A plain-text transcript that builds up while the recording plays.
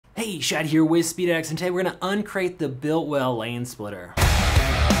Hey, Shad here with Speed Addicts, and today we're going to uncrate the Biltwell lane splitter.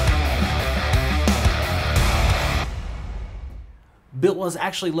 Biltwell is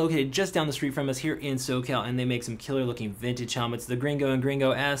actually located just down the street from us here in SoCal, and they make some killer looking vintage helmets. The Gringo and Gringo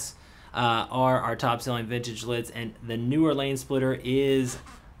S are our top selling vintage lids, and the newer lane splitter is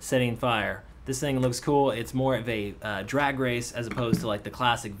setting fire. This thing looks cool. It's more of a drag race as opposed to like the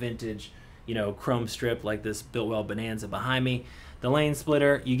classic vintage, you know, chrome strip like this Biltwell Bonanza behind me. The lane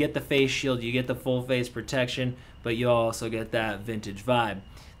splitter, you get the face shield, you get the full face protection, but you also get that vintage vibe.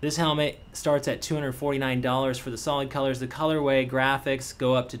 This helmet starts at $249 for the solid colors. The colorway graphics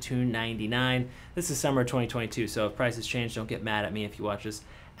go up to $299. This is summer 2022, so if prices change, don't get mad at me if you watch this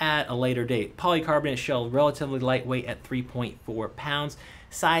at a later date. Polycarbonate shell, relatively lightweight at 3.4 pounds.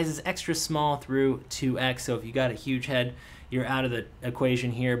 Size is extra small through 2X, so if you got a huge head, you're out of the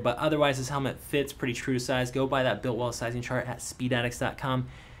equation here, but otherwise this helmet fits pretty true to size. Go buy that Biltwell sizing chart at speedaddicts.com.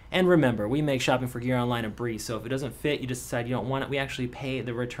 And remember, we make shopping for gear online a breeze, so if it doesn't fit, you just decide you don't want it, we actually pay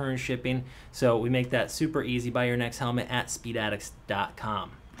the return shipping, so we make that super easy. Buy your next helmet at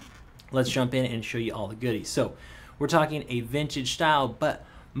speedaddicts.com. Let's jump in and show you all the goodies. So we're talking a vintage style, but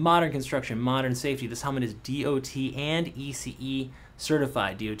modern construction, modern safety. This helmet is DOT and ECE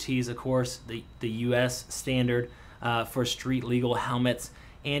certified. DOT is, of course, the US standard for street legal helmets,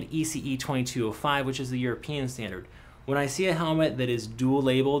 and ECE 2205, which is the European standard. When I see a helmet that is dual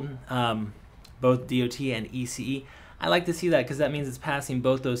labeled, both DOT and ECE, I like to see that because that means it's passing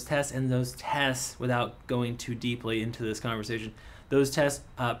both those tests, and those tests, without going too deeply into this conversation, those tests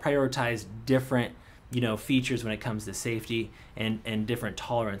prioritize different, you know, features when it comes to safety and different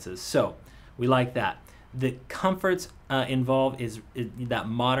tolerances. So we like that. The comforts involved is that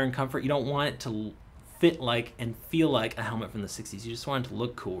modern comfort. You don't want it to fit like and feel like a helmet from the 60s. You just want it to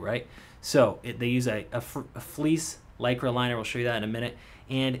look cool, right? So they use a fleece Lycra liner. We'll show you that in a minute.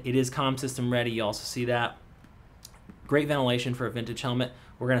 And it is comm system ready. You also see that. Great ventilation for a vintage helmet.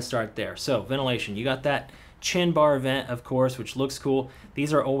 We're going to start there. So ventilation, you got that chin bar vent, of course, which looks cool.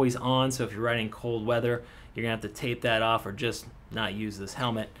 These are always on, so if you're riding cold weather, you're going to have to tape that off or just not use this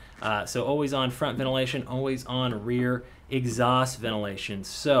helmet. So always on front ventilation, always on rear exhaust ventilation.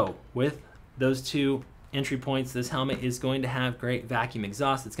 So with those two entry points, this helmet is going to have great vacuum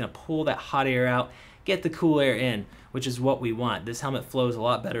exhaust. It's going to pull that hot air out, get the cool air in, which is what we want. This helmet flows a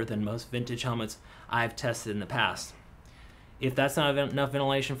lot better than most vintage helmets I've tested in the past. If that's not enough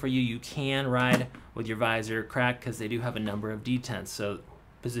ventilation for you, you can ride with your visor cracked because they do have a number of detents. So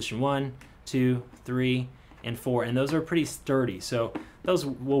position 1, 2, 3, and 4, and those are pretty sturdy. So those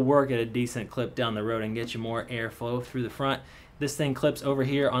will work at a decent clip down the road and get you more airflow through the front. This thing clips over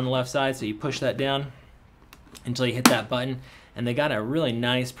here on the left side, so you push that down until you hit that button, and they got a really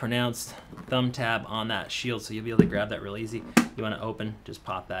nice pronounced thumb tab on that shield, so you'll be able to grab that real easy. You want to open, just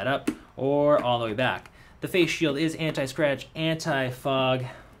pop that up, or all the way back. The face shield is anti-scratch, anti-fog,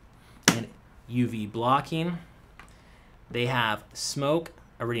 and UV blocking. They have smoke,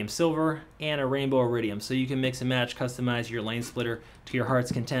 iridium silver, and a rainbow iridium, so you can mix and match, customize your lane splitter to your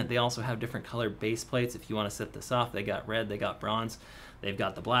heart's content. They also have different colored base plates if you want to set this off. They got red, they got bronze, they've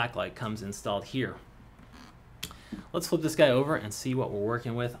got the black, like comes installed here. Let's flip this guy over and see what we're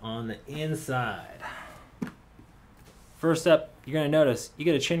working with on the inside. First up, you're going to notice you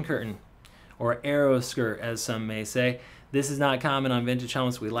get a chin curtain, or arrow skirt as some may say. This is not common on vintage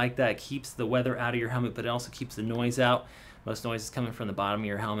helmets. We like that. It keeps the weather out of your helmet, but it also keeps the noise out. Most noise is coming from the bottom of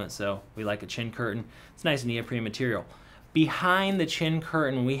your helmet, so we like a chin curtain. It's nice neoprene material. Behind the chin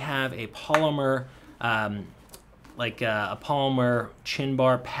curtain, we have a polymer, a polymer chin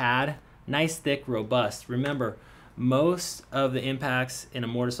bar pad. Nice, thick, robust. Remember, most of the impacts in a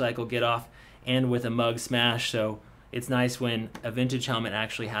motorcycle get off and with a mug smash, so it's nice when a vintage helmet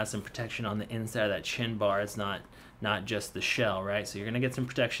actually has some protection on the inside of that chin bar. It's not just the shell, right? So you're gonna get some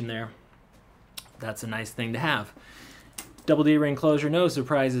protection there. That's a nice thing to have. Double D-ring closure, no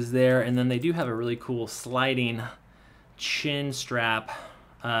surprises there. And then they do have a really cool sliding chin strap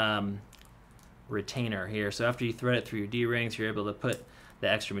retainer here. So after you thread it through your D-rings, you're able to put the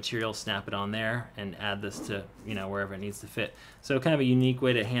extra material, snap it on there, and add this to, you know, wherever it needs to fit. So kind of a unique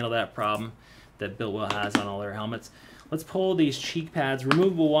way to handle that problem that Biltwell has on all their helmets. Let's pull these cheek pads.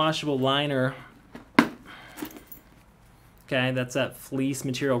 Removable washable liner. Okay, that's that fleece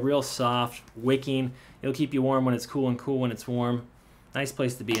material, real soft, wicking. It'll keep you warm when it's cool and cool when it's warm. Nice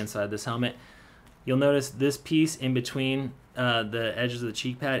place to be inside this helmet. You'll notice this piece in between the edges of the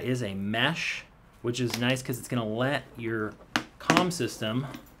cheek pad is a mesh, which is nice because it's going to let your comm system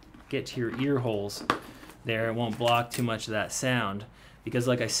get to your ear holes there. It won't block too much of that sound because,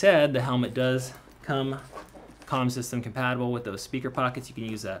 like I said, the helmet does come comm system compatible with those speaker pockets. You can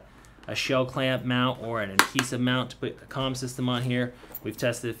use a shell clamp mount or an adhesive mount to put a comm system on here. We've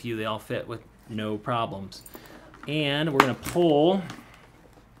tested a few, they all fit with no problems. And we're gonna pull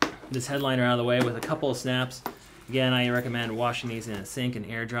this headliner out of the way with a couple of snaps. Again, I recommend washing these in a sink and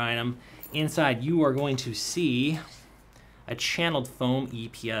air drying them. Inside, you are going to see a channeled foam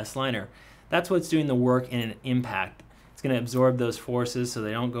EPS liner. That's what's doing the work in an impact. It's gonna absorb those forces so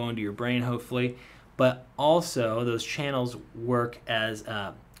they don't go into your brain, hopefully, but also those channels work as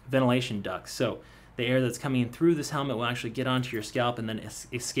ventilation ducts. So the air that's coming through this helmet will actually get onto your scalp and then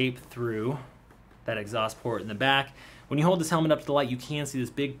escape through that exhaust port in the back. When you hold this helmet up to the light, you can see this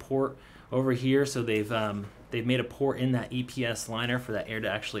big port over here. So they've made a port in that EPS liner for that air to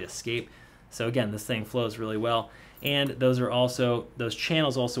actually escape. So again, this thing flows really well. And those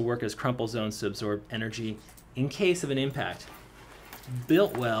channels also work as crumple zones to absorb energy in case of an impact.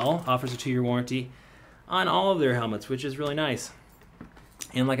 Biltwell offers a 2-year warranty on all of their helmets, which is really nice.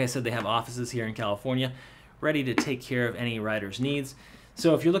 And like I said, they have offices here in California ready to take care of any rider's needs.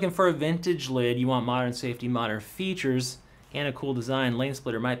 So if you're looking for a vintage lid, you want modern safety, modern features, and a cool design, Lane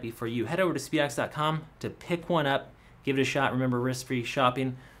Splitter might be for you. Head over to speedox.com to pick one up. Give it a shot. Remember, risk-free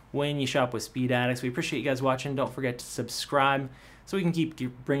shopping when you shop with Speed Addicts. We appreciate you guys watching. Don't forget to subscribe so we can keep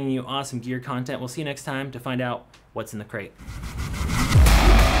bringing you awesome gear content. We'll see you next time to find out what's in the crate.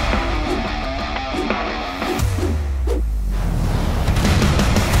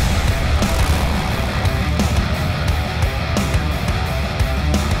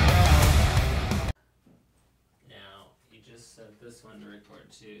 This one to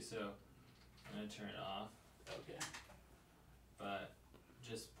record too, so I'm going to turn it off. Okay. But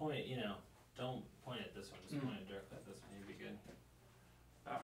just point it, don't point at this one, just point it directly at this one, you'd be good.